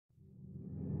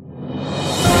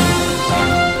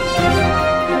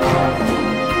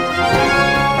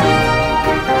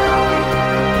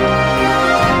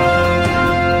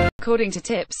According to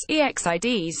Tips,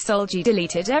 EXID's Solji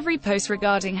deleted every post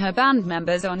regarding her band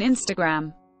members on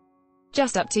Instagram.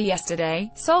 Just up to yesterday,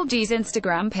 Solji's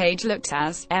Instagram page looked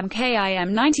as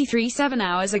MKIM93 7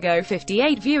 hours ago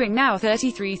 58 viewing now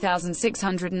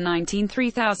 33,619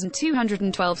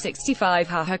 3,212 65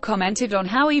 Haha commented on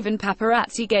how even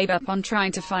paparazzi gave up on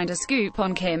trying to find a scoop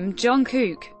on Kim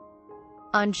Jong-kook.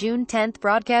 On June 10th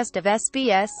broadcast of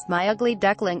SBS, My Ugly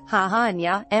Duckling, haha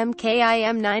nya,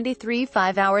 MKIM 93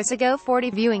 5 hours ago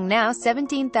 40 viewing now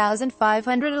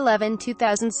 17,511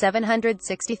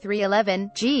 2,763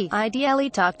 11, IDLE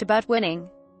talked about winning.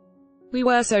 We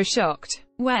were so shocked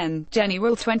when Jenny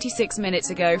Will 26 minutes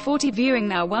ago 40 viewing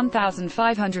now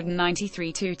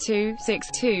 1,593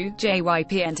 2262,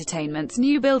 JYP Entertainment's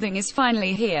new building is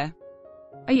finally here.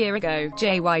 A year ago,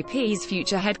 JYP's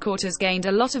future headquarters gained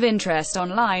a lot of interest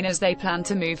online as they plan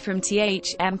to move from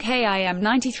MKIM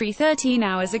 93 13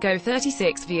 hours ago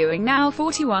 36 viewing now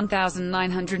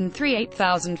 41,903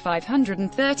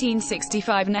 8,513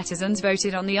 65 netizens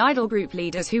voted on the idol group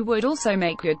leaders who would also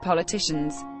make good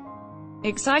politicians.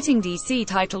 Exciting DC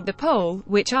titled the poll,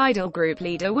 which idol group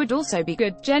leader would also be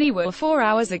good. Jenny Will 4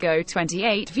 hours ago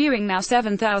 28 viewing now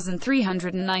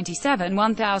 7,397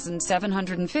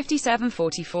 1,757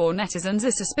 44 netizens are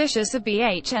suspicious of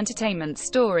BH Entertainment's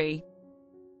story.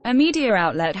 A media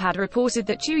outlet had reported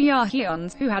that Chu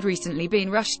Ya-hyun, who had recently been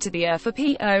rushed to the ER for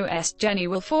POS, Jenny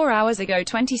Will 4 hours ago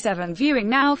 27 viewing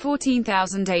now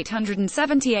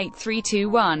 14,878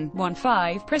 321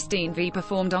 15, Pristine V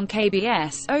performed on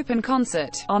KBS Open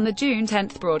Concert. On the June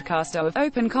 10th broadcast of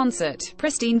Open Concert,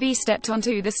 Pristine V stepped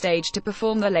onto the stage to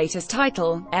perform the latest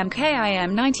title,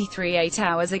 MKIM 93 8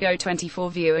 hours ago 24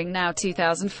 viewing now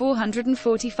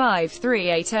 2,445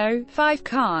 380, 5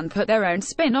 can't put their own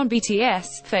spin on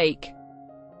BTS. Fake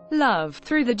Love.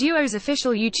 Through the duo's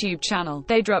official YouTube channel,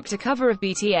 they dropped a cover of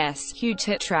BTS' huge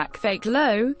hit track Fake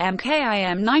Low,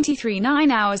 MKIM 93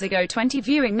 9 hours ago 20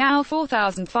 viewing now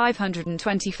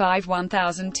 4,525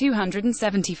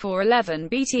 1,274 11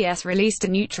 BTS released a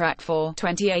new track for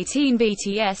 2018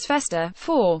 BTS Festa.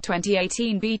 For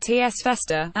 2018 BTS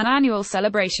Festa, an annual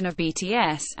celebration of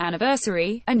BTS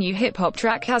anniversary, a new hip-hop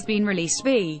track has been released.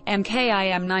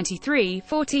 MKIM 93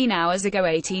 14 hours ago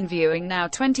 18 viewing now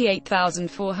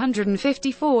 28,454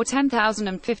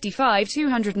 10,055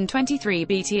 223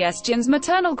 BTS Jin's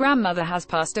maternal grandmother has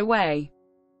passed away.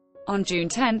 On June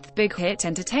 10th, Big Hit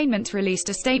Entertainment released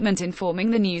a statement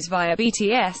informing the news via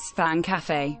BTS Fan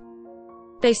Cafe.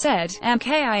 They said,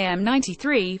 MKIM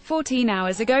 93 14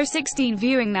 hours ago 16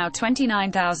 viewing now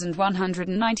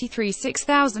 29,193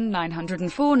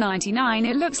 6,904 99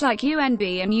 It looks like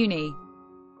UNB and Uni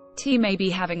T may be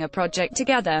having a project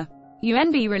together.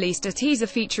 UNB released a teaser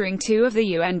featuring 2 of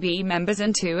the UNB members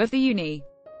and 2 of the Uni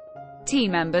T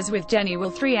members with Jenny Will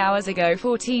 3 hours ago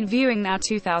 14 viewing now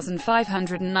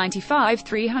 2,595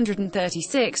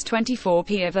 336 24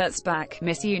 Pia Wurtzbach,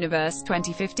 Miss Universe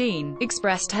 2015,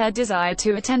 expressed her desire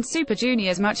to attend Super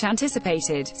Junior's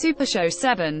much-anticipated Super Show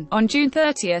 7. On June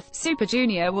 30th, Super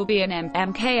Junior will be in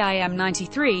MKIM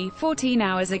 93 14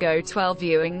 hours ago 12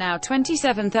 viewing now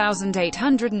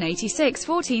 27,886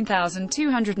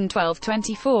 14,212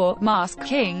 24. Mask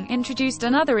King introduced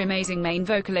another amazing main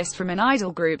vocalist from an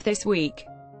idol group this week.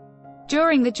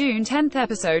 During the June 10th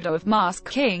episode of Mask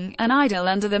King, an idol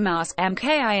under the mask,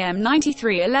 MKIM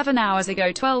 93 11 hours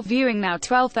ago 12 viewing now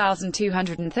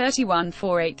 12,231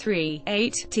 483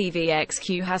 8,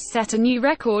 TVXQ has set a new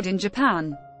record in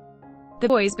Japan. The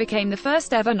boys became the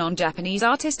first ever non-Japanese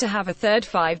artist to have a third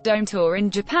 5-dome tour in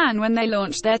Japan when they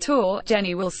launched their tour.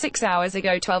 Jenny Will 6 hours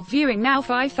ago 12 viewing now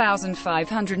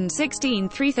 5,516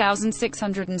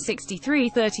 3,663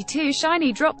 32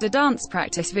 SHINee dropped a dance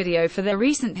practice video for their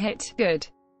recent hit, Good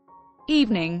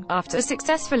Evening, after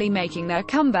successfully making their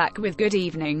comeback with Good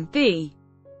Evening.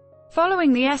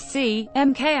 Following the SC,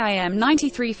 MKIM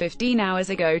 93 15 hours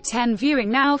ago 10 viewing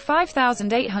now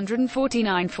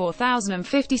 5,849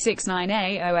 4,056 9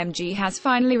 AOMG has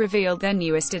finally revealed their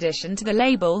newest addition to the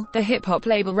label, the hip-hop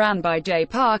label ran by Jay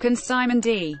Park and Simon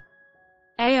D.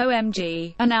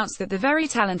 AOMG announced that the very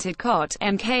talented COT,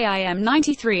 MKIM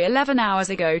 93 11 hours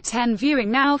ago 10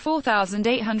 viewing now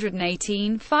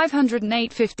 4,818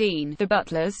 508 15, The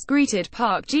Butlers, greeted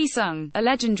Park Ji-sung, a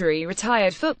legendary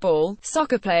retired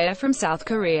soccer player from South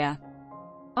Korea.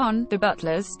 On The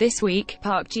Butlers this week,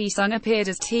 Park Ji-sung appeared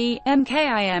as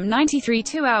MKIM 93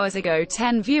 2 hours ago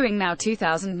 10 viewing now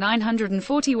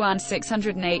 2,941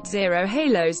 608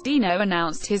 Halos Dino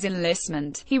announced his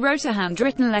enlistment. He wrote a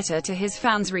handwritten letter to his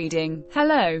fans reading,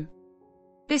 "Hello.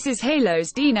 This is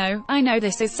Halo's Dino. I know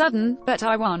this is sudden, but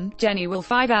I won. Jenny Will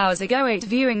 5 hours ago 8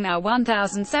 viewing now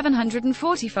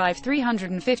 1745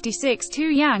 356 2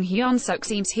 Yang Hyun-suk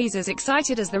seems he's as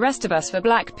excited as the rest of us for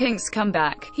Blackpink's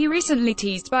comeback. He recently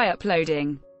teased by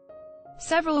uploading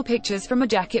several pictures from a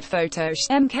jacket photo.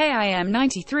 MKIM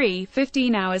 93,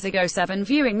 15 hours ago 7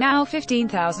 viewing now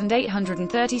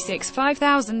 15,836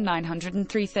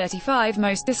 5,903 35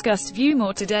 most discussed view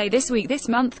more today this week this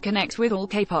month connect with all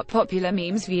K-pop popular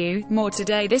memes view more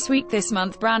today this week this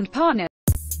month brand partner